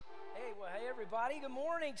everybody. Good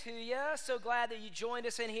morning to you. So glad that you joined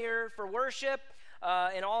us in here for worship.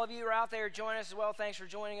 And all of you who are out there join us as well. Thanks for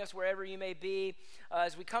joining us wherever you may be.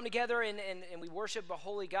 As we come together and we worship a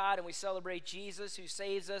holy God and we celebrate Jesus who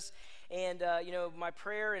saves us. And, my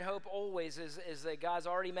prayer and hope always is that God's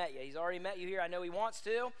already met you. He's already met you here. I know He wants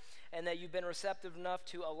to, and that you've been receptive enough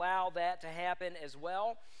to allow that to happen as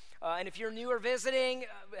well. And if you're new or visiting,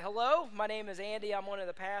 hello. My name is Andy. I'm one of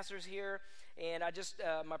the pastors here. And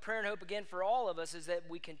my prayer and hope again for all of us is that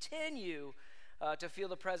we continue to feel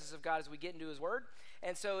the presence of God as we get into His Word.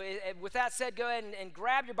 And so with that said, go ahead and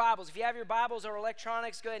grab your Bibles. If you have your Bibles or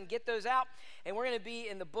electronics, go ahead and get those out. And we're going to be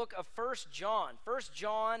in the book of 1 John. 1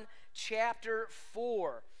 John chapter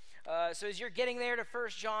 4. So as you're getting there to 1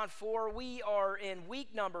 John 4, we are in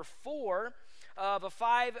week number 4 of a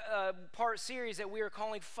 5-part series that we are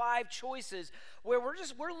calling 5 Choices, where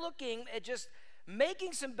we're looking at just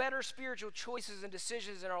making some better spiritual choices and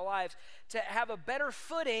decisions in our lives to have a better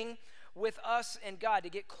footing with us and God, to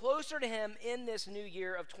get closer to Him in this new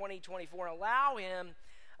year of 2024 and allow Him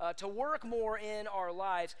to work more in our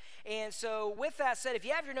lives. And so with that said, if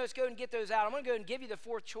you have your notes, go ahead and get those out. I'm going to go ahead and give you the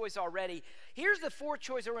 4th choice already. Here's the 4th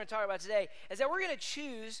choice that we're going to talk about today, is that we're going to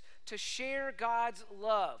choose to share God's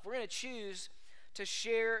love. We're going to choose to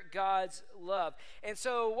share God's love. And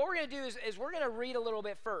so what we're going to do is we're going to read a little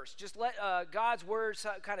bit first. Just let God's words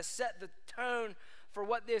kind of set the tone for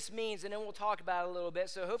what this means, and then we'll talk about it a little bit.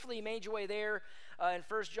 So hopefully you made your way there in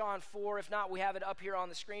 1 John 4. If not, we have it up here on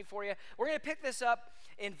the screen for you. We're going to pick this up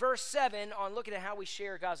in verse 7 on looking at how we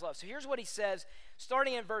share God's love. So here's what he says,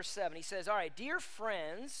 starting in verse 7. He says, all right, dear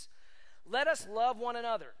friends, let us love one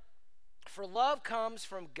another. For love comes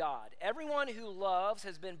from God. Everyone who loves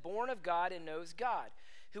has been born of God and knows God.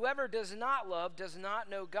 Whoever does not love does not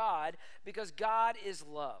know God, because God is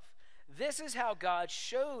love. This is how God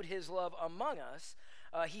showed His love among us.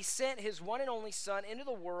 He sent His one and only Son into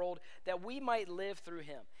the world that we might live through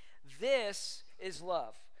Him. This is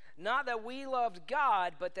love. Not that we loved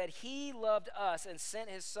God, but that He loved us and sent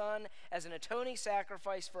His Son as an atoning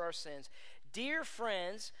sacrifice for our sins. Dear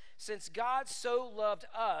friends, since God so loved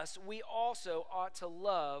us, we also ought to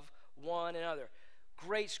love one another.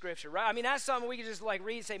 Great scripture, right? I mean, that's something we can just like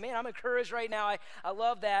read and say, man, I'm encouraged right now. I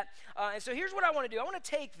love that. And so here's what I want to do. I want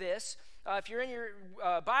to take this. If you're in your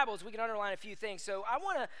Bibles, we can underline a few things. So I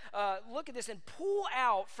want to look at this and pull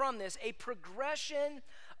out from this a progression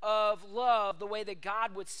of love the way that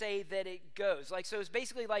God would say that it goes. So it's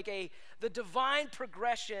basically like the divine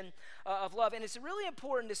progression of love. And it's really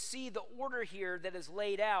important to see the order here that is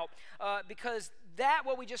laid out because that,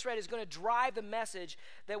 what we just read, is going to drive the message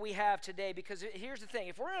that we have today. Because here's the thing.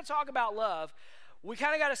 If we're going to talk about love, we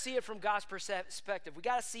kind of got to see it from God's perspective. We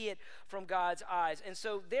got to see it from God's eyes. And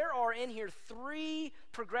so there are in here 3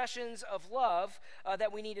 progressions of love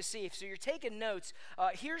that we need to see. So you're taking notes.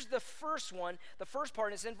 Here's the first one. The first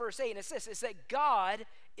part is in verse 8, and it's this. It's that God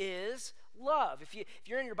is love. If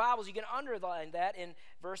you're in your Bibles, you can underline that in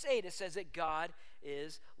verse 8. It says that God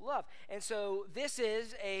is love. And so this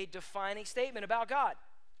is a defining statement about God,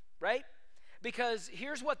 right? Because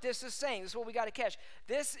here's what this is saying. This is what we got to catch.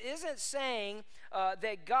 This isn't saying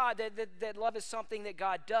that love is something that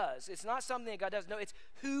God does. It's not something that God does. No, it's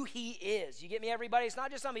who He is. You get me, everybody? It's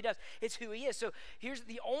not just something He does. It's who He is. So here's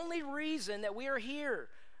the only reason that we are here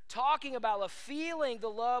talking about love, feeling the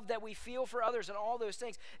love that we feel for others and all those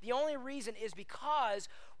things. The only reason is because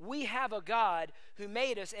we have a God who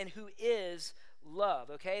made us and who is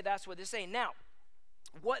love. Okay? That's what this is saying. Now,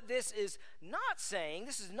 what this is not saying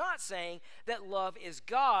that love is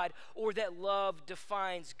God or that love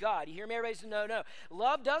defines God. You hear me? Everybody say, no.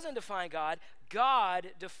 Love doesn't define God.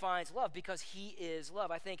 God defines love because He is love.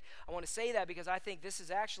 I want to say that because I think this is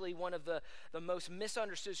actually one of the most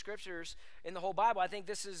misunderstood scriptures in the whole Bible. I think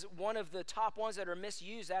this is one of the top ones that are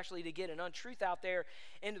misused actually to get an untruth out there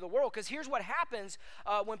into the world. Because here's what happens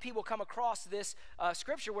when people come across this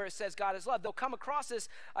scripture where it says God is love. They'll come across this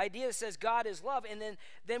idea that says God is love, and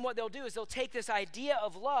then what they'll do is they'll take this idea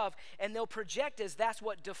of love and they'll project as that's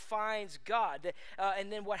what defines God. And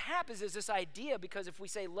then what happens is this idea, because if we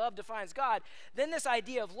say love defines God, then this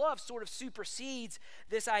idea of love sort of supersedes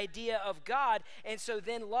this idea of God. And so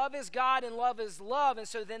then love is God and love is love. And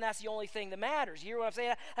so then that's the only thing that matters. You hear what I'm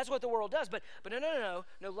saying? That's what the world does. But no.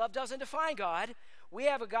 Love doesn't define God. We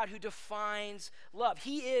have a God who defines love.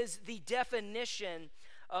 He is the definition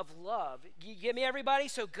of love. You get me, everybody?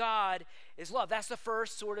 So God is love. That's the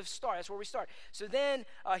first sort of start. That's where we start. So then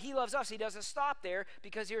He loves us. He doesn't stop there,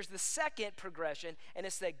 because here's the second progression, and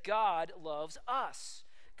it's that God loves us.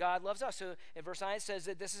 God loves us. So in verse 9 it says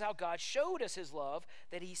that this is how God showed us His love,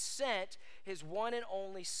 that He sent His one and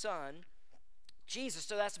only Son Jesus.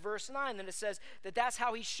 So that's verse 9. Then it says that that's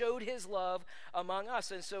how he showed his love among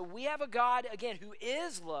us. And so we have a God, again, who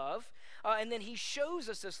is love, and then he shows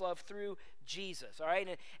us this love through Jesus, all right?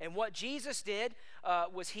 And what Jesus did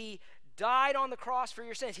was he died on the cross for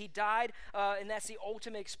your sins. He died, and that's the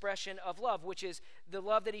ultimate expression of love, which is the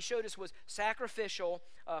love that he showed us was sacrificial,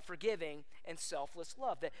 forgiving, and selfless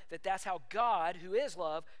love. That's how God, who is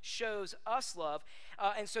love, shows us love.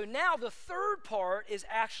 And so now the third part is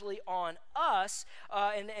actually on us,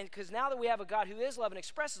 and because now that we have a God who is love and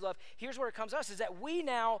expresses love, here's where it comes to us, is that we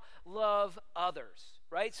now love others.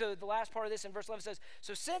 Right? So the last part of this in verse 11 says,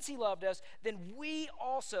 so since he loved us, then we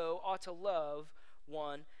also ought to love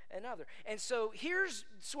one another. And so here's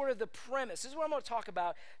sort of the premise. This is what I'm going to talk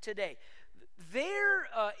about today. There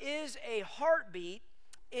is a heartbeat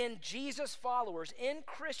in Jesus followers, in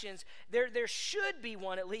Christians. There should be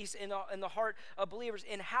one, at least in the heart of believers,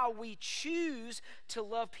 in how we choose to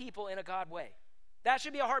love people in a God way. That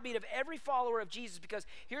should be a heartbeat of every follower of Jesus, because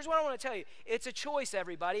here's what I want to tell you. It's a choice,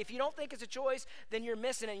 everybody. If you don't think it's a choice, then you're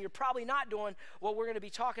missing it, and you're probably not doing what we're going to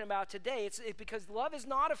be talking about today. It's because love is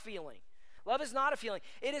not a feeling. Love is not a feeling.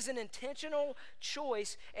 It is an intentional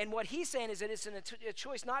choice, and what he's saying is that it's a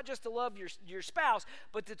choice not just to love your spouse,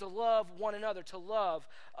 but to love one another, to love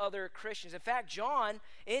other Christians. In fact, John,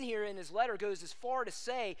 in here in his letter, goes as far to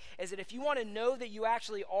say is that if you want to know that you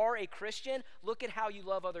actually are a Christian, look at how you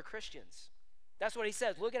love other Christians. That's what he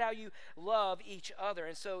says. Look at how you love each other.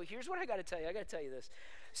 And so here's what I got to tell you. I got to tell you this.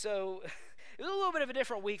 So it was a little bit of a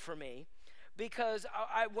different week for me, because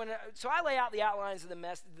I lay out the outlines of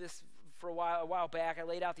this for a while back. I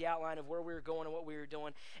laid out the outline of where we were going and what we were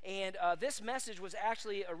doing. And this message was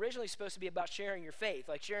actually originally supposed to be about sharing your faith,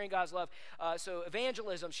 like sharing God's love. So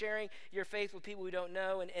evangelism, sharing your faith with people we don't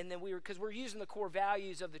know. And then because we're using the core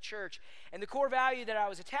values of the church. And the core value that I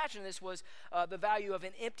was attaching to this was the value of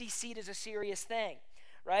an empty seat is a serious thing.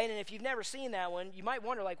 Right? And if you've never seen that one, you might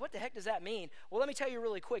wonder, like, what the heck does that mean? Well, let me tell you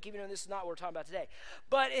really quick, even though this is not what we're talking about today.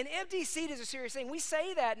 But an empty seat is a serious thing. We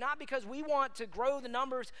say that not because we want to grow the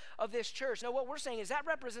numbers of this church. No, what we're saying is that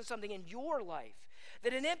represents something in your life.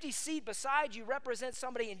 That an empty seat beside you represents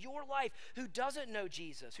somebody in your life who doesn't know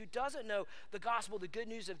Jesus, who doesn't know the gospel, the good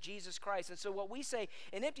news of Jesus Christ. And so what we say,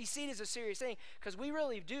 an empty seat is a serious thing, because we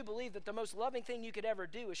really do believe that the most loving thing you could ever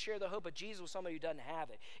do is share the hope of Jesus with somebody who doesn't have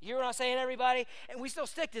it. You hear what I'm saying, everybody? And we still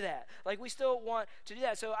stick to that. Like, we still want to do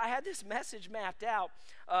that. So I had this message mapped out,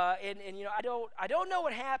 and you know, I don't know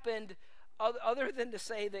what happened other than to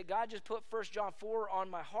say that God just put 1 John 4 on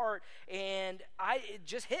my heart, and it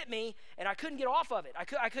just hit me, and I couldn't get off of it.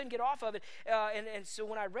 I couldn't get off of it. And so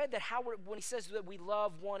when I read that, when he says that we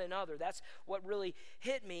love one another, that's what really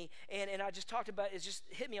hit me. And I just talked about, it just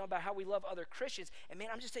hit me about how we love other Christians. And man,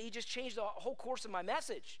 he just changed the whole course of my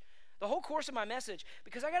message. The whole course of my message.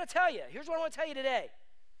 Because I got to tell you, here's what I want to tell you today.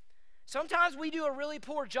 Sometimes we do a really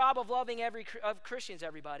poor job of loving of Christians,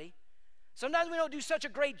 everybody. Sometimes we don't do such a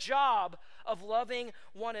great job of loving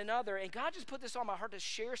one another. And God just put this on my heart to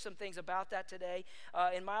share some things about that today.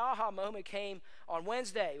 And my aha moment came on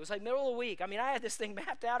Wednesday. It was like middle of the week. I mean, I had this thing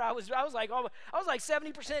mapped out. I was like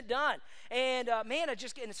 70% done. And man,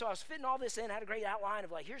 so I was fitting all this in. I had a great outline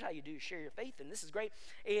of like, here's how you do share your faith, and this is great.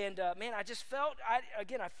 And man, I just felt,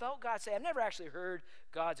 I felt God say, I've never actually heard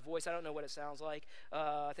God's voice. I don't know what it sounds like.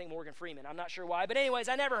 I think Morgan Freeman. I'm not sure why. But anyways,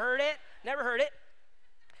 I never heard it.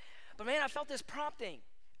 But man, I felt this prompting.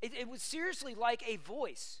 It was seriously like a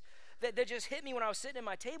voice that just hit me when I was sitting at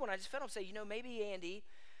my table, and I just felt him say, you know, maybe, Andy,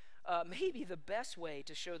 maybe the best way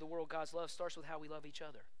to show the world God's love starts with how we love each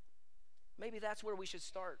other. Maybe that's where we should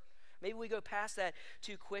start. Maybe we go past that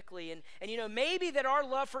too quickly. And you know, maybe that our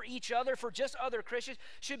love for each other, for just other Christians,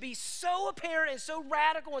 should be so apparent and so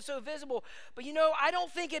radical and so visible. But you know, I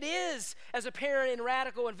don't think it is as apparent and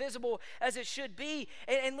radical and visible as it should be.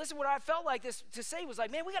 And listen, what I felt like this to say was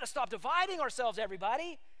like, man, we got to stop dividing ourselves,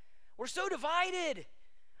 everybody. We're so divided.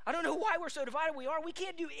 I don't know why we're so divided. We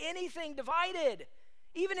can't do anything divided.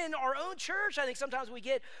 Even in our own church, I think sometimes we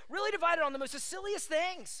get really divided on the most silliest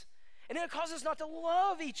things. And then it causes us not to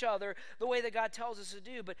love each other the way that God tells us to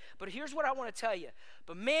do. But here's what I want to tell you.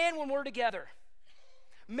 But man, when we're together,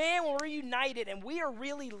 man, when we're united and we are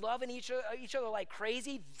really loving each other like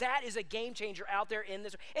crazy, that is a game changer out there in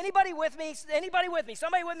this. Anybody with me?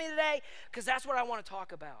 Somebody with me today? Because that's what I want to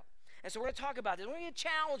talk about. And so we're going to talk about this. We're going to get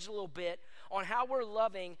challenged a little bit on how we're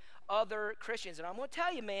loving other Christians. And I'm going to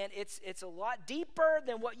tell you, man, it's a lot deeper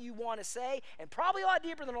than what you want to say, and probably a lot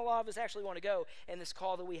deeper than a lot of us actually want to go in this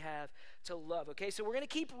call that we have to love. Okay, so we're going to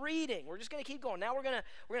keep reading. We're just going to keep going. Now we're going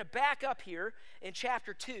to back up here in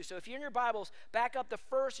chapter 2. So if you're in your Bibles, back up to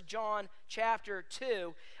 1 John chapter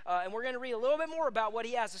 2, and we're going to read a little bit more about what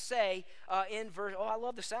he has to say in verse. Oh, I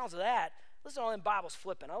love the sounds of that. Listen to all them Bibles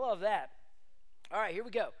flipping. I love that. All right, here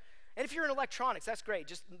we go. And if you're in electronics, that's great.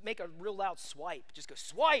 Just make a real loud swipe. Just go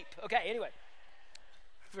swipe. Okay, anyway.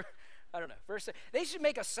 I don't know. They should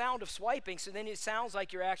make a sound of swiping so then it sounds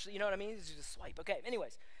like you're actually, you know what I mean? It's just a swipe. Okay,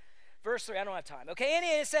 anyways. Verse 3, I don't have time. Okay, and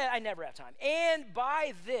it said, I never have time. And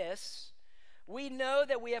by this, we know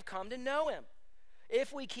that we have come to know him,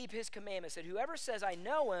 if we keep his commandments. And whoever says, I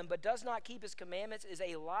know him, but does not keep his commandments is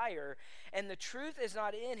a liar, and the truth is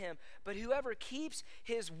not in him. But whoever keeps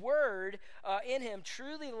his word in him,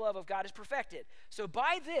 truly the love of God is perfected. So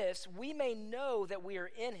by this, we may know that we are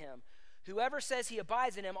in him. Whoever says he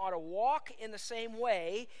abides in him ought to walk in the same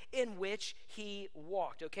way in which he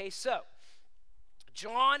walked. Okay, so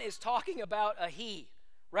John is talking about a he,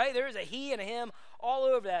 right? There is a he and a him all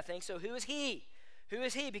over that thing. So who is he? Who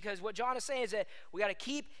is he? Because what John is saying is that we got to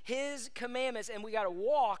keep his commandments and we got to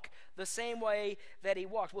walk the same way that he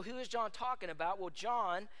walked. Well, who is John talking about? Well,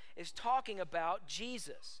 John is talking about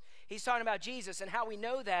Jesus. He's talking about Jesus, and how we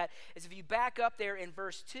know that is if you back up there in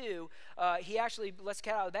verse 2, he actually lets the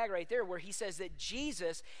cat out of the bag right there, where he says that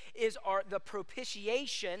Jesus is the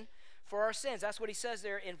propitiation for our sins. That's what he says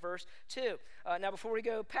there in verse 2. Now, before we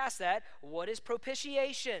go past that, what is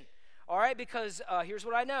propitiation? All right, because here's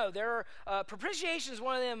what I know. Propitiation is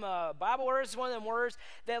one of them Bible words. It's one of them words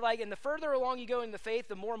that, like, and the further along you go in the faith,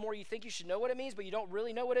 the more and more you think you should know what it means, but you don't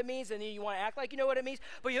really know what it means, and then you want to act like you know what it means,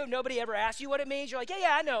 but nobody ever asks you what it means. You're like,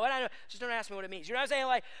 yeah, I know. Just don't ask me what it means. You know what I'm saying?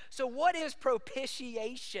 Like, so what is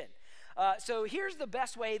propitiation? So here's the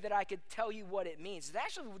best way that I could tell you what it means. It's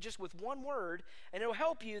actually just with one word, and it'll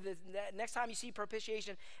help you that next time you see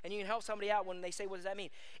propitiation, and you can help somebody out when they say, what does that mean?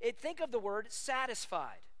 Think of the word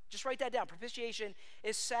satisfied. Just write that down. Propitiation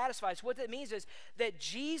is satisfied. So what that means is that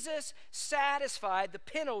Jesus satisfied the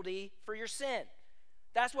penalty for your sin.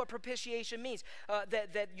 That's what propitiation means.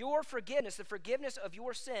 That your forgiveness, the forgiveness of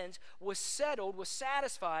your sins, was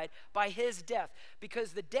satisfied by his death.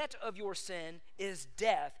 Because the debt of your sin is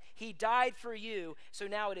death. He died for you, so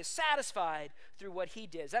now it is satisfied through what he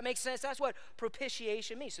did. Does that make sense? That's what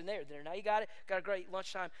propitiation means. So there. Now you got it. Got a great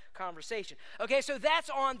lunchtime conversation. Okay, so that's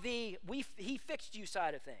on the he fixed you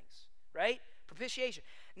side of things, right? Propitiation.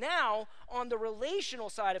 Now, on the relational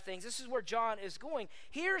side of things, this is where John is going.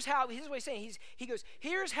 Here's what he's saying. He goes,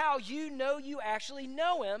 here's how you know you actually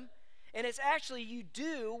know him, and it's actually you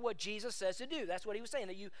do what Jesus says to do. That's what he was saying,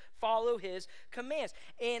 that you follow his commands.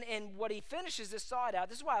 And what he finishes this thought out,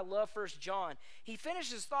 this is why I love 1 John. He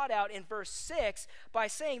finishes his thought out in verse 6 by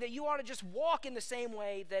saying that you ought to just walk in the same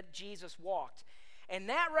way that Jesus walked. And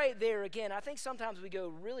that right there, again, I think sometimes we go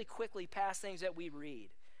really quickly past things that we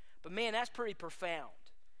read. But man, that's pretty profound.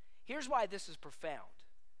 Here's why this is profound.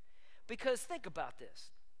 Because think about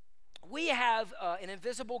this. We have an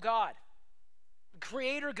invisible God,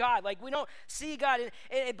 creator God. Like, we don't see God,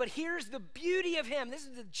 but here's the beauty of him. This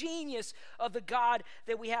is the genius of the God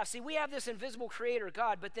that we have. See, we have this invisible creator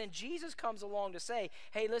God, but then Jesus comes along to say,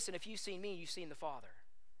 hey, listen, if you've seen me, you've seen the Father.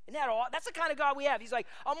 Isn't that all? That's the kind of God we have. He's like,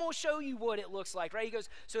 I'm going to show you what it looks like, right? He goes,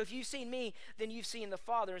 so if you've seen me, then you've seen the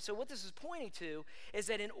Father. And so what this is pointing to is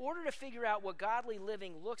that in order to figure out what godly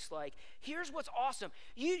living looks like, here's what's awesome.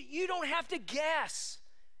 You don't have to guess.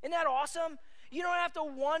 Isn't that awesome? You don't have to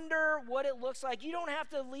wonder what it looks like. You don't have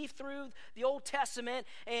to leaf through the Old Testament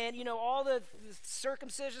and, all the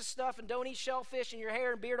circumcision stuff and don't eat shellfish and your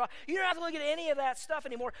hair and beard off. You don't have to look at any of that stuff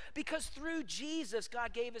anymore, because through Jesus,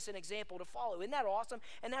 God gave us an example to follow. Isn't that awesome?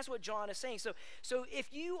 And that's what John is saying. So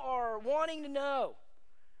if you are wanting to know,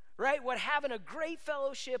 right, what having a great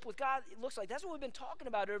fellowship with God looks like, that's what we've been talking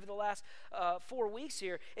about over the last 4 weeks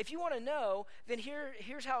here. If you want to know, then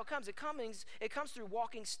here's how it comes. It comes through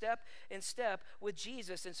walking step in step with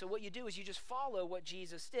Jesus. And so what you do is you just follow what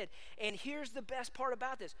Jesus did. And here's the best part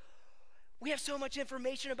about this. We have so much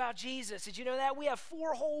information about Jesus. Did you know that? We have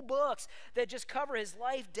 4 whole books that just cover his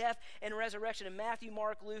life, death, and resurrection in Matthew,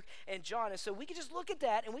 Mark, Luke, and John. And so we can just look at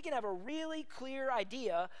that and we can have a really clear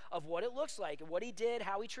idea of what it looks like and what he did,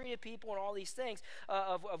 how he treated people, and all these things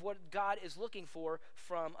of what God is looking for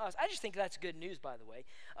from us. I just think that's good news, by the way.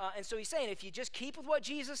 And so he's saying if you just keep with what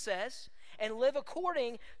Jesus says and live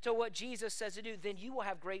according to what Jesus says to do, then you will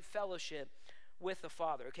have great fellowship with the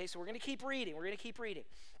Father. Okay, so we're going to keep reading.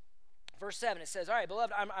 Verse 7, it says, all right,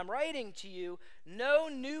 beloved, I'm writing to you no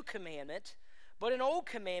new commandment, but an old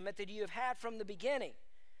commandment that you have had from the beginning.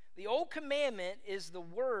 The old commandment is the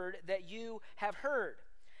word that you have heard.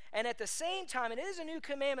 And at the same time, it is a new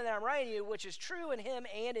commandment that I'm writing to you, which is true in him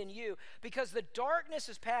and in you, because the darkness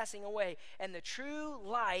is passing away and the true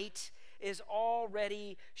light is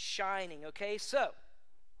already shining. Okay, so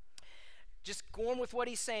just going with what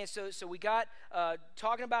he's saying. So we got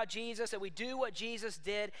talking about Jesus, that we do what Jesus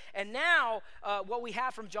did. And now what we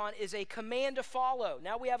have from John is a command to follow.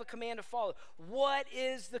 Now we have a command to follow. What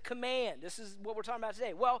is the command? This is what we're talking about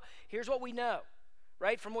today. Well, here's what we know,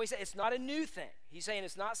 right? From what he said, it's not a new thing. He's saying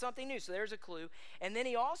it's not something new. So there's a clue. And then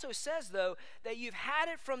he also says, though, that you've had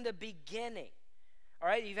it from the beginning. All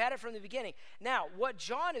right, you've had it from the beginning. Now, what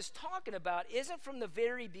John is talking about isn't from the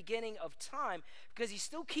very beginning of time, because he's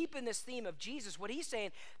still keeping this theme of Jesus. What he's saying,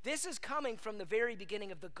 this is coming from the very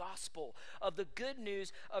beginning of the gospel, of the good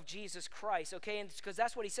news of Jesus Christ, okay? And because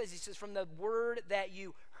that's what he says. He says, from the word that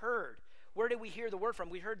you heard. Where did we hear the word from?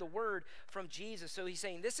 We heard the word from Jesus. So he's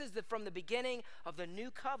saying this is from the beginning of the new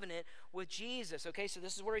covenant with Jesus, okay? So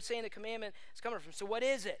this is where he's saying the commandment is coming from. So what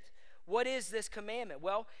is it? What is this commandment?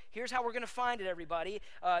 Well, here's how we're going to find it, everybody.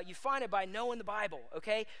 You find it by knowing the Bible,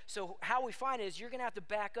 okay? So how we find it is you're going to have to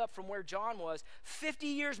back up from where John was 50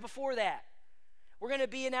 years before that. We're going to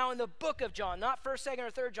be now in the book of John, not 1st, 2nd,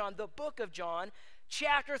 or 3rd John, the book of John,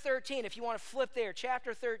 chapter 13, if you want to flip there,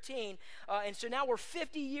 chapter 13. And so now we're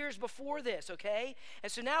 50 years before this, okay?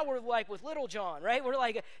 And so now we're like with little John, right? We're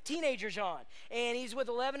like a teenager John, and he's with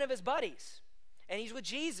 11 of his buddies, and he's with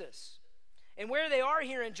Jesus. And where they are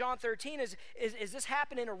here in John 13 is this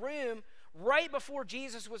happened in a room right before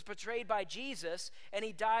Jesus was betrayed by Jesus and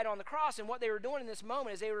he died on the cross. And what they were doing in this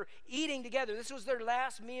moment is they were eating together. This was their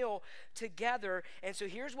last meal together. And so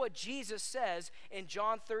here's what Jesus says in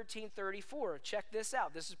John 13:34. Check this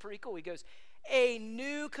out. This is pretty cool. He goes, a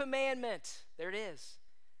new commandment. There it is.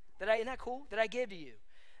 Isn't that cool? That I give to you,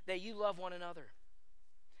 that you love one another.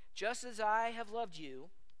 Just as I have loved you,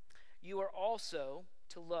 you are also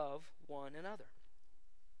to love one another.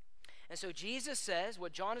 And so Jesus says,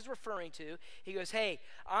 what John is referring to, he goes, hey,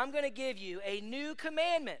 I'm going to give you a new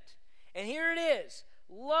commandment. And here it is,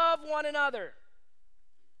 love one another.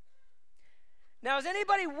 Now, is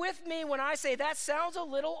anybody with me when I say that sounds a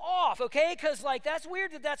little off, okay? Because, like, that's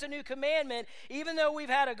weird that that's a new commandment, even though we've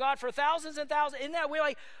had a God for thousands and thousands. Isn't that weird?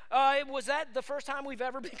 Like, was that the first time we've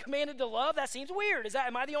ever been commanded to love? That seems weird.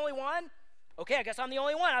 Am I the only one? Okay, I guess I'm the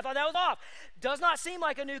only one. I thought that was off. Does not seem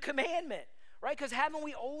like a new commandment, right? Because haven't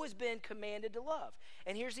we always been commanded to love?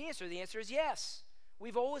 And here's the answer. The answer is yes.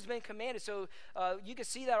 We've always been commanded. So you can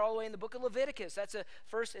see that all the way in the book of Leviticus. That's the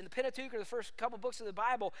first in the Pentateuch, or the first couple books of the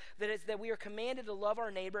Bible, that we are commanded to love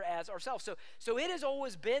our neighbor as ourselves. So it has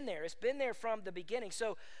always been there. It's been there from the beginning.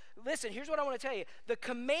 So listen, here's what I want to tell you. The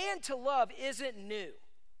command to love isn't new.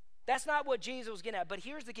 That's not what Jesus was getting at. But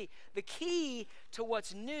here's the key. The key to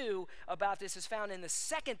what's new about this is found in the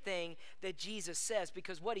second thing that Jesus says,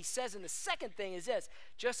 because what he says in the second thing is this: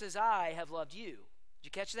 just as I have loved you. Did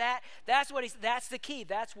you catch that? That's the key.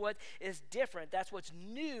 That's what is different. That's what's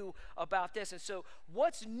new about this. And so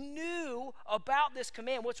what's new about this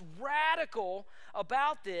command, what's radical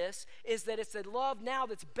about this, is that it's a love now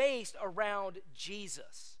that's based around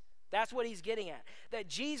Jesus. That's what he's getting at, that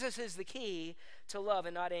Jesus is the key to love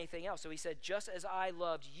and not anything else. So he said, just as I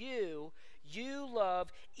loved you, you love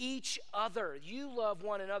each other. You love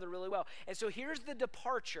one another really well. And so here's the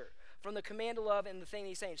departure from the command to love and the thing that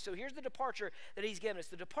he's saying. So here's the departure that he's given us.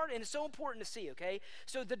 And it's so important to see, okay?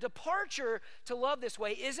 So the departure to love this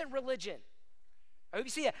way isn't religion. I hope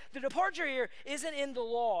you see that. The departure here isn't in the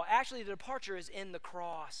law. Actually, the departure is in the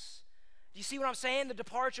cross. Do you see what I'm saying? The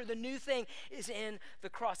departure, the new thing is in the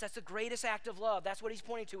cross. That's the greatest act of love. That's what he's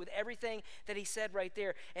pointing to with everything that he said right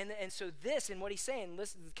there. And so this, and what he's saying,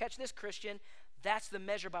 listen, catch this, Christian, that's the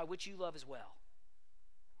measure by which you love as well.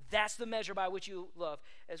 That's the measure by which you love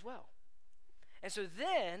as well. And so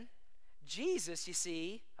then, Jesus, you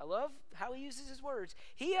see, I love how he uses his words.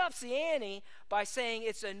 He ups the ante by saying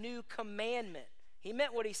it's a new commandment. He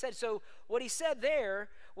meant what he said. So what he said there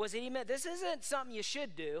was that he meant this isn't something you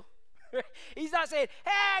should do. He's not saying,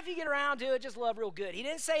 hey, if you get around to it, just love real good. He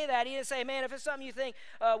didn't say that. He didn't say, man, if it's something you think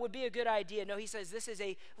would be a good idea. No, he says,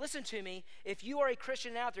 listen to me. If you are a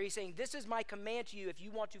Christian out there, he's saying, this is my command to you if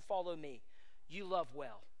you want to follow me. You love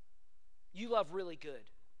well. You love really good.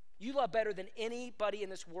 You love better than anybody in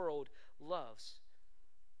this world loves.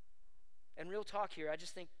 And real talk here, I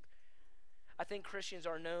think Christians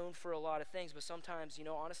are known for a lot of things, but sometimes,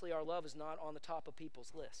 honestly, our love is not on the top of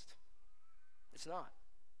people's list. It's not.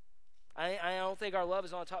 I don't think our love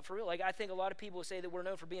is on top for real. Like, I think a lot of people say that we're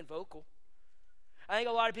known for being vocal. I think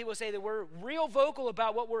a lot of people say that we're real vocal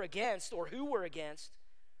about what we're against or who we're against.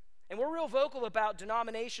 And we're real vocal about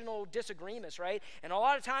denominational disagreements, right? And a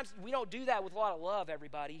lot of times we don't do that with a lot of love,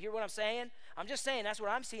 everybody. You hear what I'm saying? I'm just saying that's what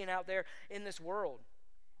I'm seeing out there in this world.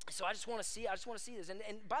 So I just want to see this. And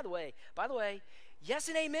by the way, yes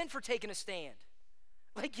and amen for taking a stand.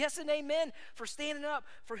 Like, yes and amen for standing up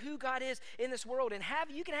for who God is in this world. And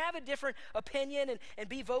you can have a different opinion and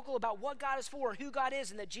be vocal about what God is for and who God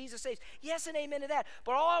is and that Jesus saves. Yes and amen to that.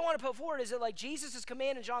 But all I want to put forward is that, like, Jesus'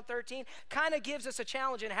 command in John 13 kind of gives us a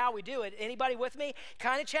challenge in how we do it. Anybody with me?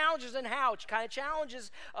 Kind of challenges in how. It kind of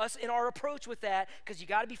challenges us in our approach with that, because you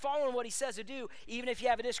got to be following what he says to do, even if you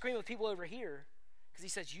have a disagreement with people over here. Because he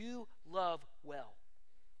says, you love well.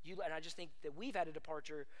 And I just think that we've had a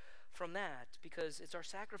departure from that, because it's our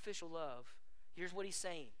sacrificial love. Here's what he's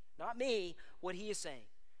saying, not me, what he is saying,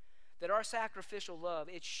 that our sacrificial love,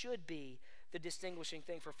 it should be the distinguishing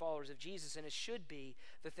thing for followers of Jesus, and it should be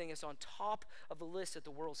the thing that's on top of the list that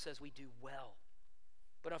the world says we do well.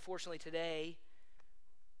 But unfortunately today,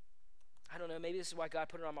 I don't know, maybe this is why God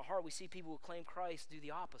put it on my heart, we see people who claim Christ do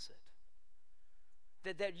the opposite.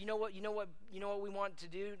 That you know what we want to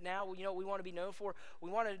do now, you know what we want to be known for? We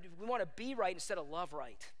want to be right instead of love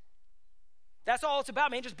right. That's all it's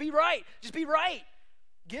about, man. Just be right. Just be right.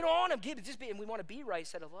 Get on them. And we want to be right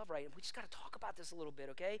instead of love right. And we just got to talk about this a little bit,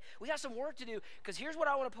 okay? We got some work to do, because here's what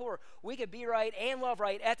I want to pour. We could be right and love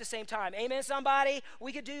right at the same time. Amen, somebody?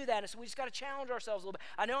 We could do that. And so we just got to challenge ourselves a little bit.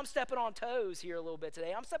 I know I'm stepping on toes here a little bit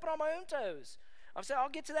today. I'm stepping on my own toes. I'll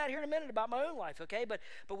get to that here in a minute about my own life, okay? But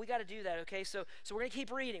we got to do that, okay? So we're going to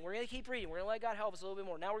keep reading. We're going to let God help us a little bit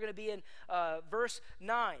more. Now we're going to be in verse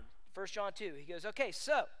 9, 1 John 2. He goes, okay,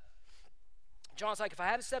 so John's like, if I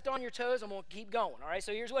haven't stepped on your toes, I'm going to keep going, all right?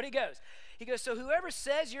 So here's what he goes. He goes, so whoever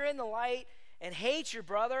says you're in the light and hates your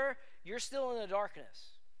brother, you're still in the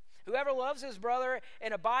darkness. Whoever loves his brother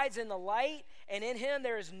and abides in the light, and in him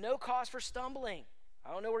there is no cause for stumbling.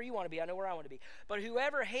 I don't know where you want to be. I know where I want to be. But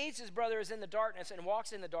whoever hates his brother is in the darkness and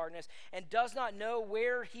walks in the darkness and does not know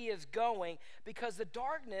where he is going, because the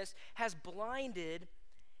darkness has blinded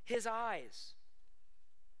his eyes.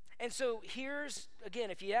 And so here's,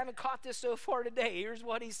 again, if you haven't caught this so far today, here's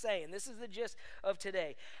what he's saying. This is the gist of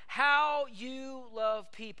today. How you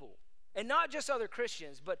love people, and not just other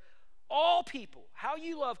Christians, but all people. How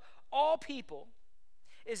you love all people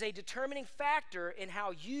is a determining factor in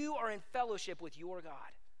how you are in fellowship with your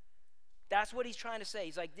God. That's what he's trying to say.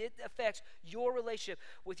 He's like, it affects your relationship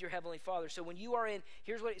with your Heavenly Father. So when you are in,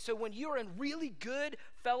 when you are in really good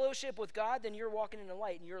fellowship with God, then you're walking in the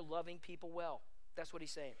light and you're loving people well. That's what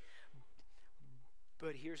he's saying.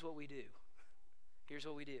 But here's what we do. Here's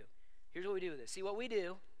what we do with this. See what we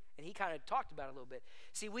do, and he kind of talked about it a little bit.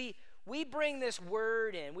 See, we bring this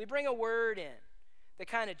word in. We bring a word in that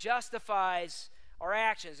kind of justifies our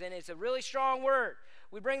actions, and it's a really strong word.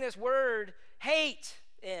 We bring this word, hate,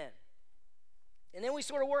 in. And then we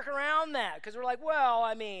sort of work around that, because we're like, well,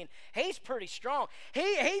 I mean, hate's pretty strong.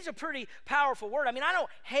 Hate's a pretty powerful word. I mean, I don't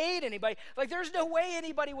hate anybody. Like, there's no way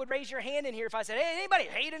anybody would raise your hand in here if I said, hey, anybody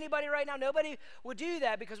hate anybody right now? Nobody would do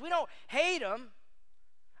that, because we don't hate them.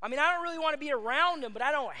 I mean, I don't really want to be around them, but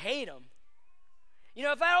I don't hate them. You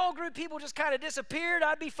know, if that whole group of people just kind of disappeared,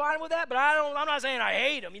 I'd be fine with that, but I'm not saying I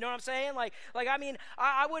hate them. You know what I'm saying? I mean,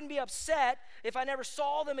 I wouldn't be upset if I never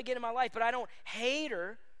saw them again in my life, but I don't hate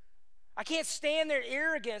her. I can't stand their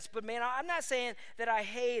arrogance, but man, I'm not saying that I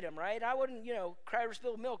hate them, right? I wouldn't, cry over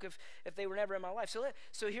spilled milk if they were never in my life.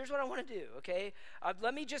 So here's what I want to do, okay?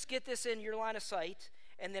 Let me just get this in your line of sight,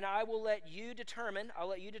 and then I'll let you determine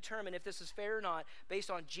if this is fair or not,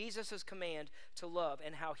 based on Jesus' command to love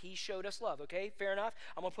and how he showed us love, okay? Fair enough?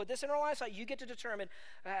 I'm going to put this in our line of sight. You get to determine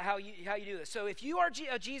how you do this. So if you are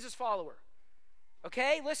a Jesus follower,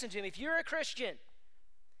 okay, listen to me. If you're a Christian,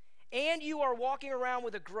 and you are walking around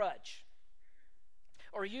with a grudge,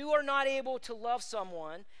 or you are not able to love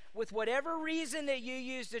someone with whatever reason that you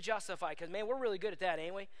use to justify, because, man, we're really good at that,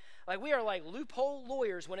 ain't we? Like, we are like loophole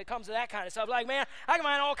lawyers when it comes to that kind of stuff. Like, man, I can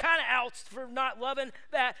find all kind of outs for not loving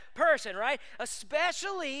that person, right?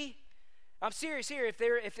 Especially, I'm serious here,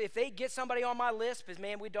 if they get somebody on my list, because,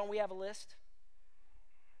 man, we have a list?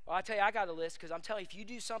 Well, I tell you, I got a list, because I'm telling you, if you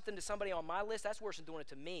do something to somebody on my list, that's worse than doing it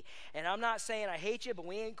to me. And I'm not saying I hate you, but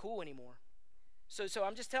we ain't cool anymore. So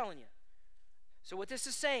I'm just telling you. So what this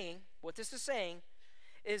is saying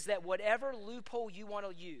is that whatever loophole you want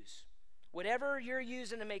to use, whatever you're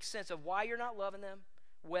using to make sense of why you're not loving them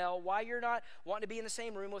well, why you're not wanting to be in the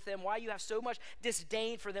same room with them, why you have so much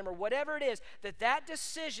disdain for them, or whatever it is, that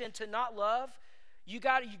decision to not love, you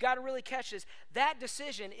got to really catch this. That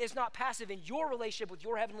decision is not passive in your relationship with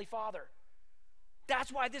your Heavenly Father.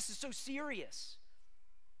 That's why this is so serious.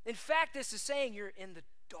 In fact, this is saying you're in the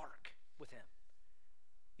dark with him.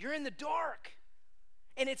 You're in the dark.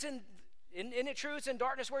 And isn't it true? It's in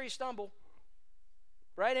darkness where you stumble.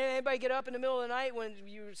 Right? Anybody get up in the middle of the night when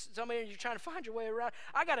you're trying to find your way around?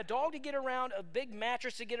 I got a dog to get around, a big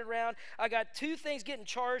mattress to get around. I got 2 things getting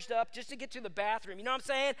charged up just to get to the bathroom. You know what I'm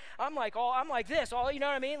saying? I'm like this, you know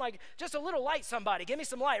what I mean? Like just a little light, somebody. Give me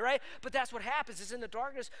some light, right? But that's what happens. It's in the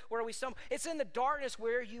darkness where we stumble. It's in the darkness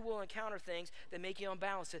where you will encounter things that make you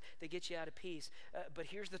unbalanced, that get you out of peace. But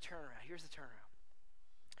here's the turnaround.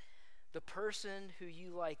 The person who you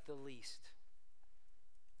like the least,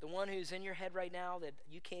 the one who's in your head right now that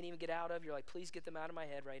you can't even get out of, you're like, please get them out of my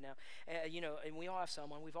head right now. And we all have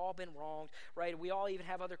someone. We've all been wronged, right? We all even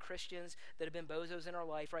have other Christians that have been bozos in our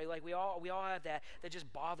life, right? Like we all have that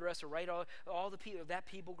just bother us, or right? All the people of that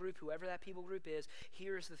people group, whoever that people group is.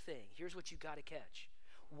 Here's the thing. Here's what you got to catch.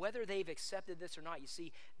 Whether they've accepted this or not, you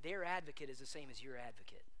see, their advocate is the same as your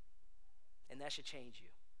advocate, and that should change you.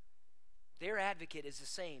 Their advocate is the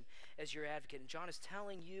same as your advocate. And John is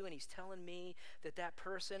telling you, and he's telling me, that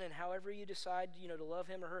person, and however you decide, to love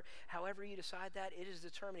him or her, however you decide that, it is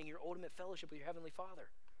determining your ultimate fellowship with your Heavenly Father.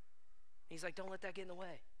 And he's like, don't let that get in the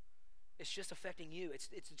way. It's just affecting you. It's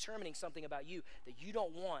determining something about you that you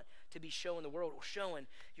don't want to be showing the world or showing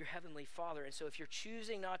your Heavenly Father. And so if you're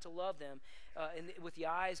choosing not to love them with the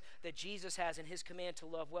eyes that Jesus has in his command to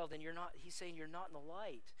love well, then he's saying you're not in the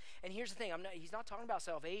light. And here's the thing, he's not talking about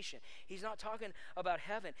salvation. He's not talking about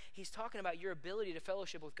heaven. He's talking about your ability to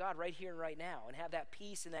fellowship with God right here and right now and have that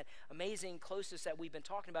peace and that amazing closeness that we've been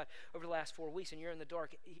talking about over the last 4 weeks, and you're in the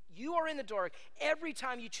dark. You are in the dark every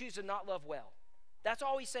time you choose to not love well. That's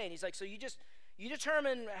all he's saying. He's like, so you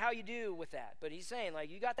determine how you do with that. But he's saying,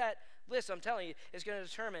 like, you got that list, I'm telling you, it's going to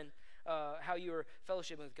determine how you're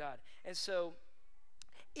fellowshipping with God. And so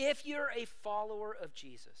if you're a follower of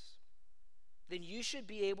Jesus, then you should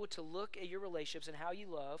be able to look at your relationships and how you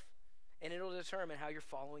love, and it'll determine how you're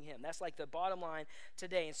following him. That's like the bottom line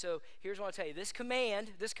today. And so here's what I'll tell you. This command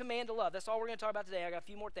to love, that's all we're going to talk about today. I got a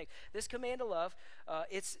few more things. This command to love,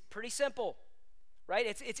 it's pretty simple. Right?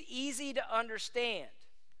 It's easy to understand.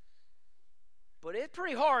 But it's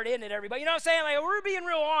pretty hard, isn't it, everybody? You know what I'm saying? Like, we're being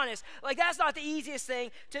real honest. Like, that's not the easiest thing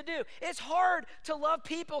to do. It's hard to love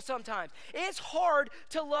people sometimes. It's hard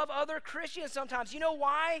to love other Christians sometimes. You know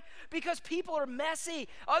why? Because people are messy.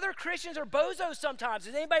 Other Christians are bozos sometimes.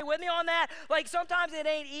 Is anybody with me on that? Like, sometimes it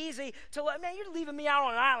ain't easy to love. Man, you're leaving me out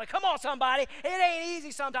on an island. Come on, somebody. It ain't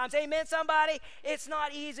easy sometimes. Amen, somebody? It's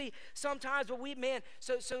not easy sometimes, but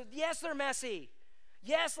so yes, they're messy.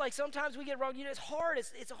 Yes, like sometimes we get wrong. It's hard.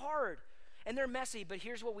 It's hard. And they're messy, but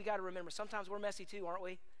here's what we got to remember. Sometimes we're messy too, aren't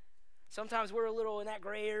we? Sometimes we're a little in that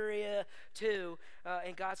gray area too,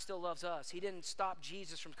 and God still loves us. He didn't stop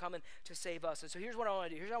Jesus from coming to save us. And so here's what I want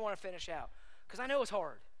to do. Here's what I want to finish out, because I know it's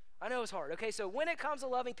hard. Okay, so when it comes to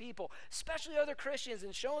loving people, especially other Christians,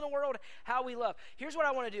 and showing the world how we love, here's what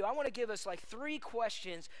I want to do. I want to give us like 3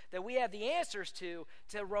 questions that we have the answers to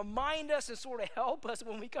remind us and sort of help us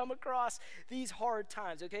when we come across these hard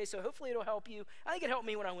times, okay? So hopefully it'll help you. I think it helped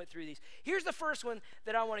me when I went through these. Here's the first one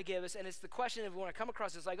that I want to give us, and it's the question that we want to come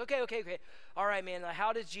across. It's like, okay. All right, man,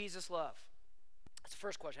 how does Jesus love? That's the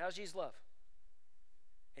first question. How does Jesus love?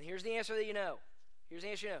 And here's the answer that you know.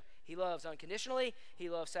 He loves unconditionally, he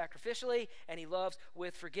loves sacrificially, and he loves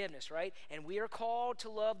with forgiveness, right? And we are called to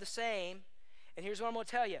love the same. And here's what I'm going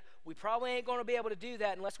to tell you. We probably ain't going to be able to do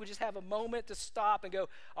that unless we just have a moment to stop and go,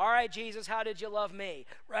 all right, Jesus, how did you love me?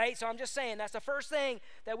 Right? So I'm just saying that's the first thing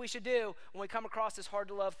that we should do when we come across this hard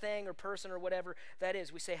to love thing or person or whatever that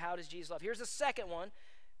is. We say, how does Jesus love? Here's the second one,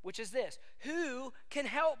 which is this. Who can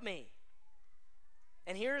help me?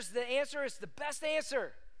 And here's the answer. It's the best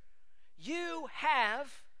answer. You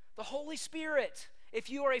have the Holy Spirit. If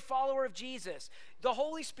you are a follower of Jesus, the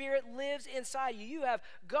Holy Spirit lives inside you. You have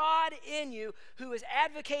God in you who is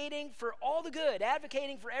advocating for all the good,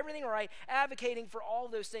 advocating for everything right, advocating for all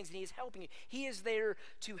those things, and he is helping you. He is there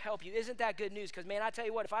to help you. Isn't that good news? Because, man, I tell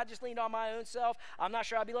you what, if I just leaned on my own self, I'm not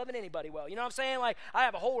sure I'd be loving anybody well. You know what I'm saying? Like, I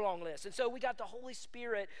have a whole long list. And so we got the Holy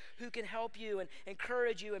Spirit who can help you and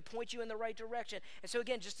encourage you and point you in the right direction. And so,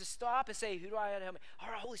 again, just to stop and say, who do I have to help me? All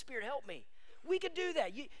right, Holy Spirit, help me. We could do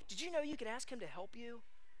that. Did you know you could ask him to help you?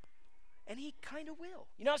 And he kind of will.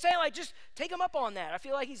 You know what I'm saying? Like, just take him up on that. I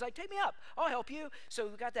feel like he's like, take me up. I'll help you. So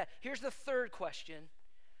we got that. Here's the third question.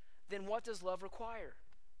 Then what does love require?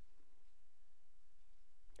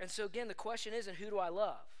 And so, again, the question isn't who do I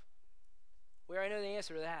love? We already know the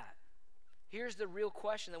answer to that. Here's the real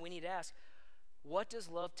question that we need to ask. What does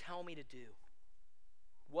love tell me to do?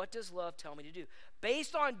 What does love tell me to do?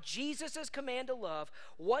 Based on Jesus' command to love,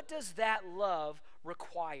 what does that love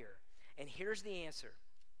require? And here's the answer.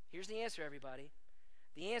 Here's the answer, everybody.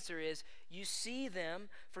 The answer is you see them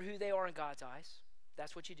for who they are in God's eyes.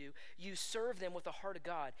 That's what you do. You serve them with the heart of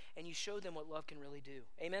God, and you show them what love can really do.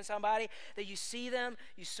 Amen, somebody? That you see them,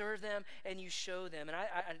 you serve them, and you show them.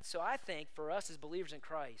 And so I think for us as believers in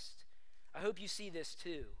Christ, I hope you see this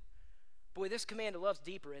too. Boy, this command to love's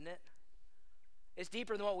deeper, isn't it? It's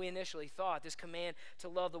deeper than what we initially thought. This command to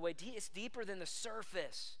love the way, it's deeper than the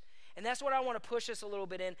surface. And that's what I want to push us a little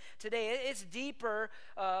bit in today. It's deeper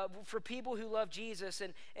for people who love Jesus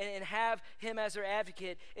and have him as their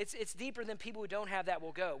advocate. It's deeper than people who don't have that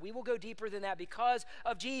will go. We will go deeper than that because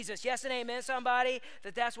of Jesus. Yes and amen, somebody?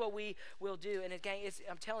 That's what we will do. And again,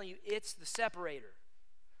 I'm telling you, it's the separator.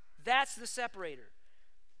 That's the separator.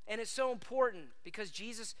 And it's so important because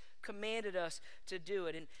Jesus commanded us to do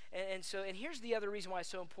it. And here's the other reason why it's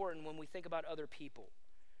so important when we think about other people.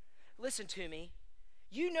 Listen to me.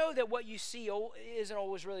 You know that what you see isn't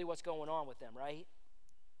always really what's going on with them, right?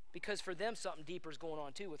 Because for them, something deeper is going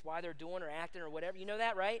on too with why they're doing or acting or whatever. You know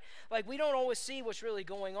that, right? Like we don't always see what's really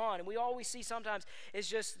going on. And we always see sometimes it's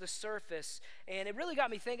just the surface. And it really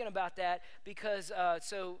got me thinking about that because,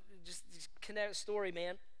 just connect a story,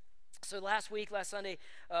 man. So last Sunday,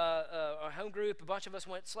 our home group, a bunch of us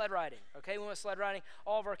went sled riding, okay? We went sled riding.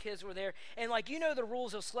 All of our kids were there. And, the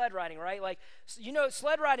rules of sled riding, right?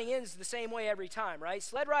 Sled riding ends the same way every time, right?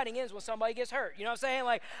 Sled riding ends when somebody gets hurt. You know what I'm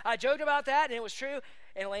saying? I joked about that, and it was true,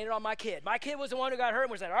 and it landed on my kid. My kid was the one who got hurt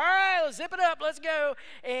and was like, all right, let's zip it up, let's go.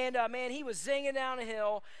 And, man, he was zinging down a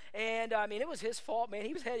hill. And, it was his fault, man.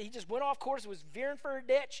 He just went off course, was veering for a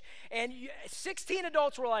ditch. And 16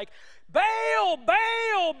 adults were like, bail,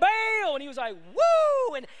 bail, bail. And he was like,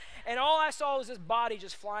 woo. And all I saw was his body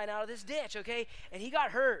just flying out of this ditch, okay? And he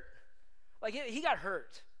got hurt. He got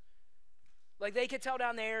hurt. They could tell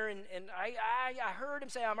down there, and I heard him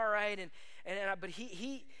say, I'm all right. But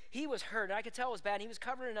he was hurt, and I could tell it was bad. And he was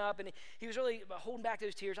covering it up, and he was really holding back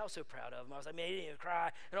those tears. I was so proud of him. I was like, man, he didn't even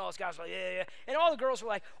cry. And all those guys were like, yeah, yeah. And all the girls were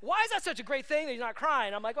like, why is that such a great thing that he's not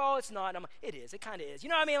crying? I'm like, oh, it's not. And I'm like, it is. It kind of is. You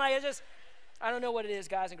know what I mean? It's just, I don't know what it is,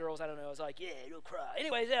 guys and girls. I don't know. I was like, yeah, don't cry.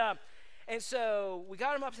 Anyways, and so we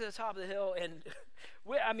got him up to the top of the hill, and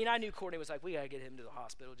I knew Courtney was like, we got to get him to the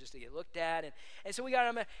hospital just to get looked at. And so we got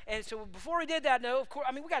him, and so before we did that, of course,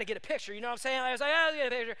 we got to get a picture, you know what I'm saying? I was like, let's get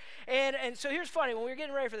a picture. And so here's funny, when we were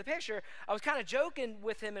getting ready for the picture, I was kind of joking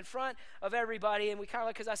with him in front of everybody, and we kind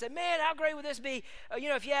of because I said, man, how great would this be,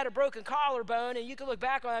 if you had a broken collarbone, and you could look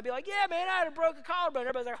back on it and be like, yeah, man, I had a broken collarbone.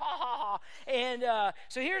 Everybody's like, ha, ha, ha. And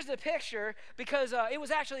so here's the picture, because it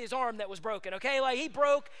was actually his arm that was broken, okay? He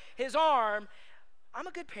broke his arm. I'm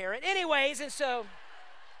a good parent. Anyways, and so...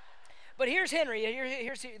 But here's Henry.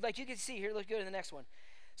 Here's you can see here. Let's go to the next one.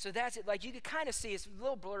 So that's it. You can kind of see it's a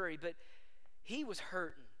little blurry, but he was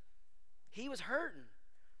hurting. He was hurting.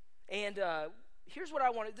 And here's what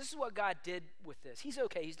I wanted. This is what God did with this. He's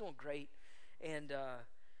okay. He's doing great. And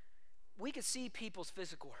we can see people's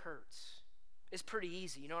physical hurts. It's pretty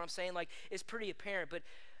easy. You know what I'm saying? It's pretty apparent. But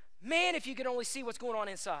man, if you could only see what's going on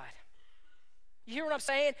inside. You hear what I'm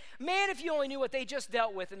saying? Man, if you only knew what they just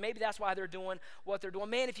dealt with, and maybe that's why they're doing what they're doing.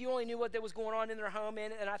 Man, if you only knew what was going on in their home,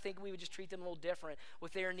 and I think we would just treat them a little different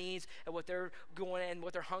with their needs and what they're going and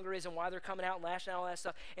what their hunger is and why they're coming out and lashing out, all that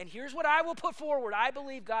stuff. And here's what I will put forward. I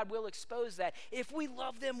believe God will expose that if we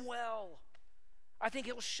love them well. I think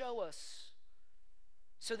He'll show us.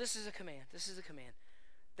 So this is a command. This is a command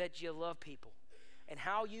that you love people. And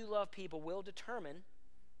how you love people will determine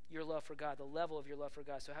your love for God, the level of your love for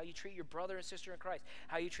God. So how you treat your brother and sister in Christ,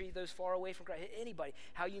 how you treat those far away from Christ, anybody,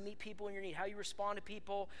 how you meet people in your need, how you respond to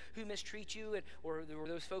people who mistreat you, or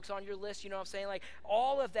those folks on your list, you know what I'm saying?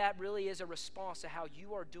 All of that really is a response to how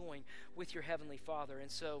you are doing with your Heavenly Father.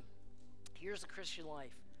 And so here's the Christian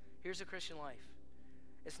life. Here's the Christian life.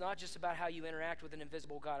 It's not just about how you interact with an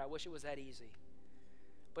invisible God. I wish it was that easy.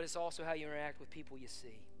 But it's also how you interact with people you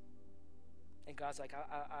see. And God's like,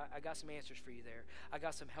 I got some answers for you there. I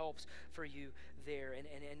got some helps for you there. And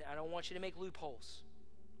I don't want you to make loopholes.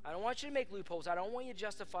 I don't want you to make loopholes. I don't want you to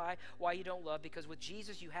justify why you don't love, because with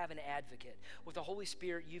Jesus you have an advocate. With the Holy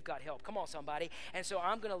Spirit you've got help. Come on, somebody. And so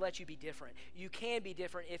I'm going to let you be different. You can be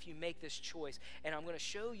different if you make this choice. And I'm going to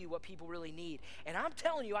show you what people really need. And I'm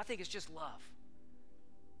telling you, I think it's just love.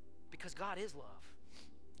 Because God is love.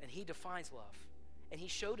 And He defines love. And He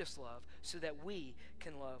showed us love so that we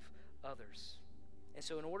can love others. And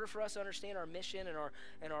so in order for us to understand our mission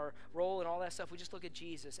and our role and all that stuff, we just look at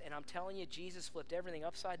Jesus. And I'm telling you, Jesus flipped everything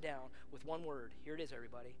upside down with one word. Here it is,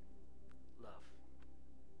 everybody. Love.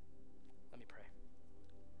 Let me pray.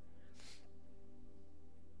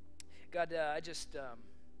 God, I just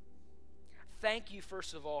thank you,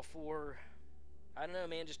 first of all, for I don't know,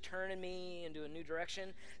 man, just turning me into a new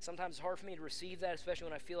direction. Sometimes it's hard for me to receive that, especially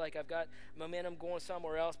when I feel like I've got momentum going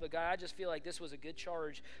somewhere else. But God, I just feel like this was a good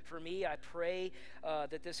charge for me. I pray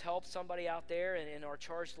that this helps somebody out there in our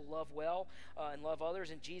charge to love well and love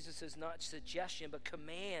others. And Jesus is not suggestion, but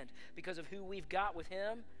command, because of who we've got with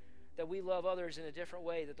him, that we love others in a different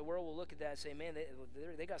way, that the world will look at that and say, man,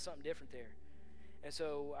 they got something different there. And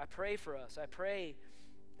so I pray for us. I pray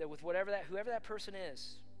that with whoever that person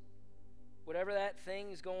is, whatever that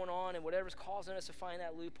thing's going on and whatever's causing us to find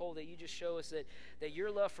that loophole, that you just show us that your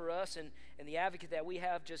love for us and the advocate that we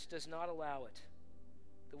have just does not allow it.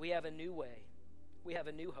 That we have a new way. We have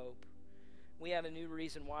a new hope. We have a new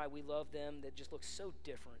reason why we love them that just looks so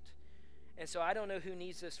different. And so I don't know who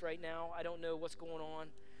needs this right now. I don't know what's going on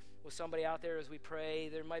with somebody out there as we pray.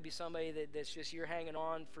 There might be somebody that's just you're hanging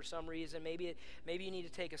on for some reason. Maybe you need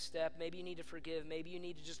to take a step. Maybe you need to forgive. Maybe you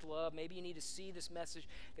need to just love. Maybe you need to see this message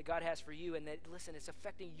that God has for you, and that, listen, it's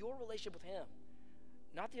affecting your relationship with him.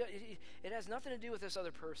 It has nothing to do with this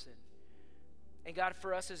other person. And God,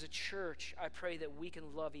 for us as a church, I pray that we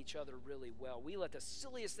can love each other really well. We let the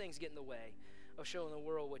silliest things get in the way of showing the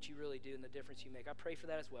world what you really do and the difference you make. I pray for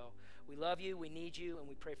that as well. We love you, we need you, and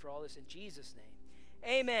we pray for all this in Jesus' name.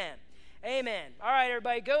 Amen. Amen. All right,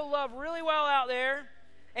 everybody, go love really well out there.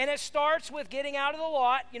 And it starts with getting out of the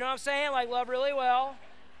lot. You know what I'm saying? Like, love really well.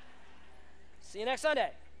 See you next Sunday.